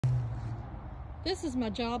This is my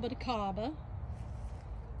Jaboticaba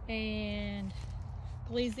and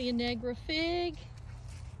Gleasia negra fig.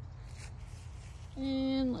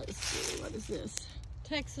 And let's see, what is this?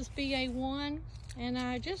 Texas BA1. And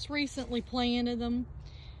I just recently planted them,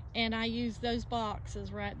 and I used those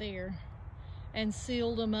boxes right there and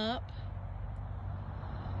sealed them up.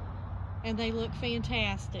 And they look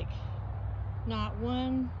fantastic. Not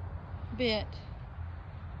one bit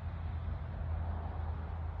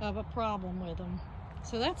of a problem with them.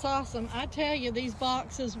 So that's awesome. I tell you, these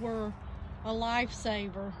boxes were a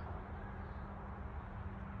lifesaver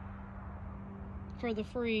for the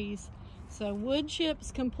freeze. So wood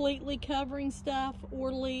chips completely covering stuff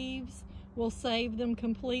or leaves will save them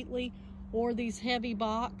completely, or these heavy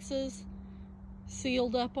boxes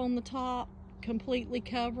sealed up on the top completely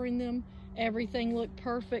covering them. Everything looked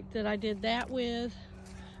perfect that I did that with.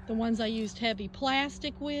 The ones I used heavy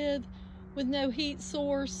plastic with no heat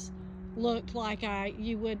source, looked like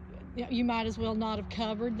you might as well not have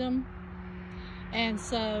covered them. And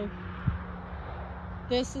so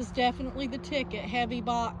this is definitely the ticket: heavy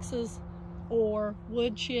boxes or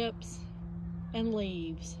wood chips and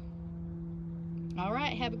leaves. All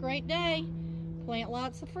right, have a great day. Plant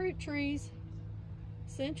lots of fruit trees.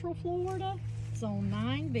 Central Florida, Zone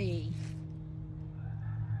 9B.